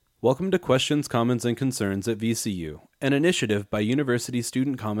Welcome to Questions, Commons, and Concerns at VCU, an initiative by University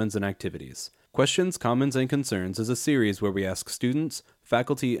Student Commons and Activities. Questions, Commons, and Concerns is a series where we ask students,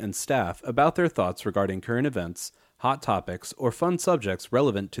 faculty, and staff about their thoughts regarding current events, hot topics, or fun subjects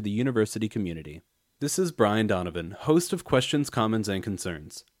relevant to the university community. This is Brian Donovan, host of Questions, Commons, and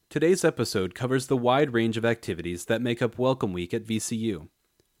Concerns. Today's episode covers the wide range of activities that make up Welcome Week at VCU.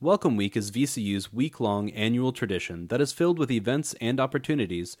 Welcome Week is VCU's week-long annual tradition that is filled with events and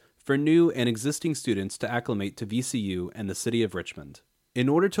opportunities for new and existing students to acclimate to VCU and the city of Richmond. In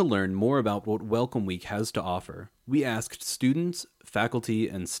order to learn more about what Welcome Week has to offer, we asked students, faculty,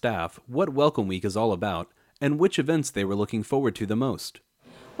 and staff what Welcome Week is all about and which events they were looking forward to the most.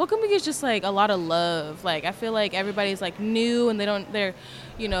 Welcome Week is just like a lot of love. Like I feel like everybody's like new and they're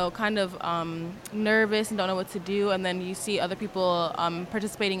kind of nervous and don't know what to do. And then you see other people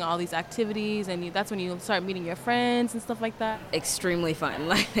participating in all these activities, and that's when you start meeting your friends and stuff like that. Extremely fun.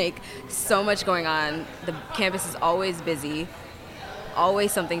 Like so much going on. The campus is always busy,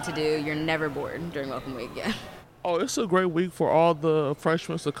 always something to do. You're never bored during Welcome Week. Yeah. Oh, it's a great week for all the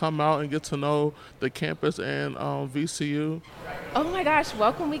freshmen to come out and get to know the campus and VCU. Oh my gosh,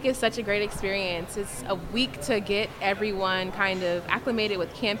 Welcome Week is such a great experience. It's a week to get everyone kind of acclimated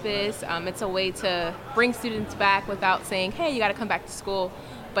with campus. It's a way to bring students back without saying, hey, you got to come back to school.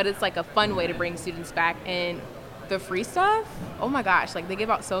 But it's like a fun way to bring students back. And the free stuff, oh my gosh, like they give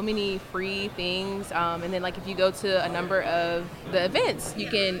out so many free things. And then like if you go to a number of the events, you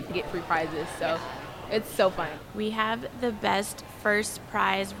can get free prizes. So it's so fun. We have the best first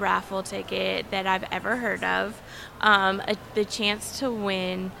prize raffle ticket that I've ever heard of. The chance to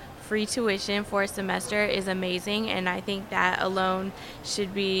win free tuition for a semester is amazing, and I think that alone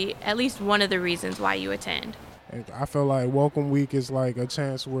should be at least one of the reasons why you attend. I feel like Welcome Week is like a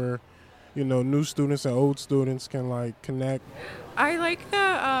chance where, new students and old students can like connect. I like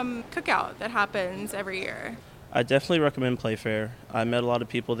the cookout that happens every year. I definitely recommend Playfair. I met a lot of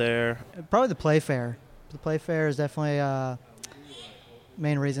people there. Probably the Playfair. The Playfair is definitely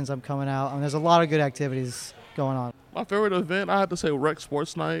main reasons I'm coming out. There's a lot of good activities going on. My favorite event, I have to say Rec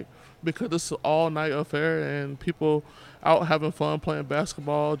Sports Night, because it's an all-night affair and people out having fun playing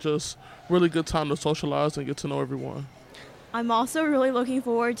basketball. Just really good time to socialize and get to know everyone. I'm also really looking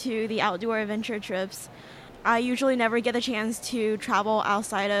forward to the outdoor adventure trips. I usually never get the chance to travel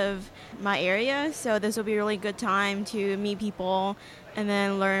outside of my area, so this will be a really good time to meet people and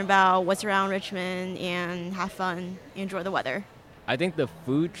then learn about what's around Richmond and have fun, enjoy the weather. I think the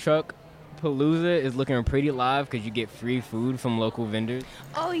food truck Palooza is looking pretty live because you get free food from local vendors.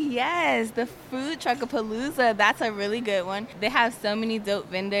 Oh yes, the food truck Palooza, that's a really good one. They have so many dope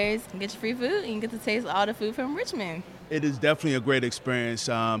vendors. You get your free food and you get to taste all the food from Richmond. It is definitely a great experience,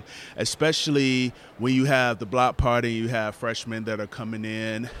 especially when you have the block party, you have freshmen that are coming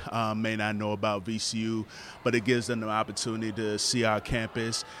in, may not know about VCU, but it gives them the opportunity to see our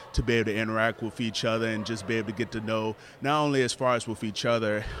campus, to be able to interact with each other and just be able to get to know not only as far as with each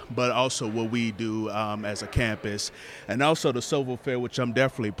other, but also what we do as a campus. And also the Silver Fair, which I'm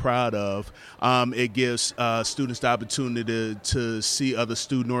definitely proud of. It gives students the opportunity to see other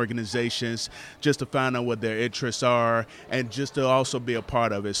student organizations, just to find out what their interests are, and just to also be a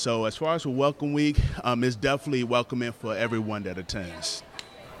part of it. So as far as with Welcome Week, it's definitely welcoming for everyone that attends.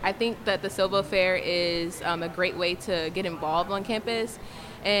 I think that the Silver Fair is a great way to get involved on campus.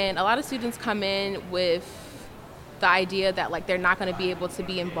 And a lot of students come in with the idea that like they're not going to be able to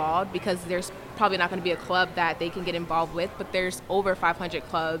be involved because there's probably not going to be a club that they can get involved with, but there's over 500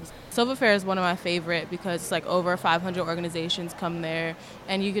 clubs. Silver Fair is one of my favorite because it's like over 500 organizations come there,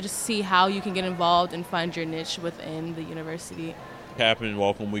 and you can just see how you can get involved and find your niche within the university. Happened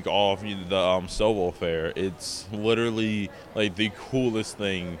Welcome Week off the Silver Fair. It's literally like the coolest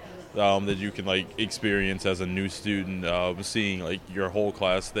thing that you can like experience as a new student, seeing like your whole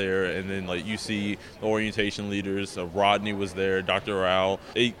class there, and then like you see the orientation leaders. Rodney was there, Dr. Rao.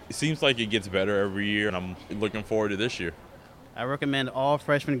 It seems like it gets better every year, and I'm looking forward to this year. I recommend all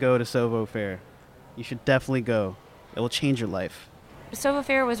freshmen go to Silver Fair. You should definitely go. It will change your life. Silver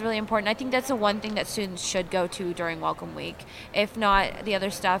Fair was really important. I think that's the one thing that students should go to during Welcome Week. If not the other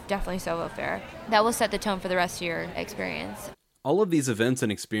stuff, definitely Silver Fair. That will set the tone for the rest of your experience. All of these events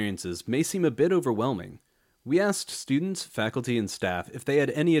and experiences may seem a bit overwhelming. We asked students, faculty, and staff if they had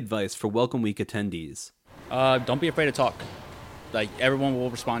any advice for Welcome Week attendees. Don't be afraid to talk. Like, everyone will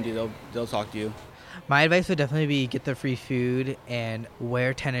respond to you. They'll talk to you. My advice would definitely be get the free food and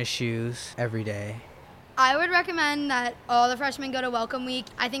wear tennis shoes every day. I would recommend that all the freshmen go to Welcome Week.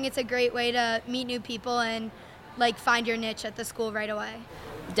 I think it's a great way to meet new people and find your niche at the school right away.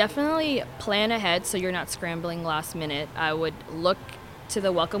 Definitely plan ahead so you're not scrambling last minute. I would look to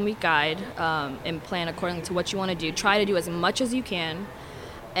the Welcome Week guide and plan according to what you want to do. Try to do as much as you can,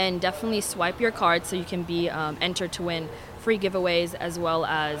 and definitely swipe your card so you can be entered to win free giveaways as well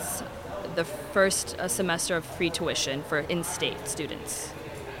as the first semester of free tuition for in-state students.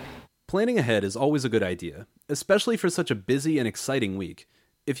 Planning ahead is always a good idea, especially for such a busy and exciting week.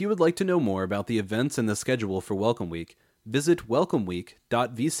 If you would like to know more about the events and the schedule for Welcome Week, visit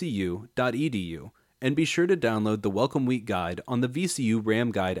welcomeweek.vcu.edu and be sure to download the Welcome Week Guide on the VCU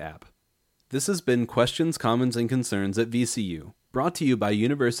RAM Guide app. This has been Questions, Commons, and Concerns at VCU, brought to you by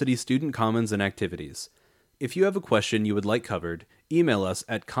University Student Commons and Activities. If you have a question you would like covered, email us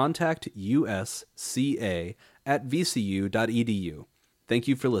at contactusca@vcu.edu. Thank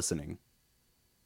you for listening.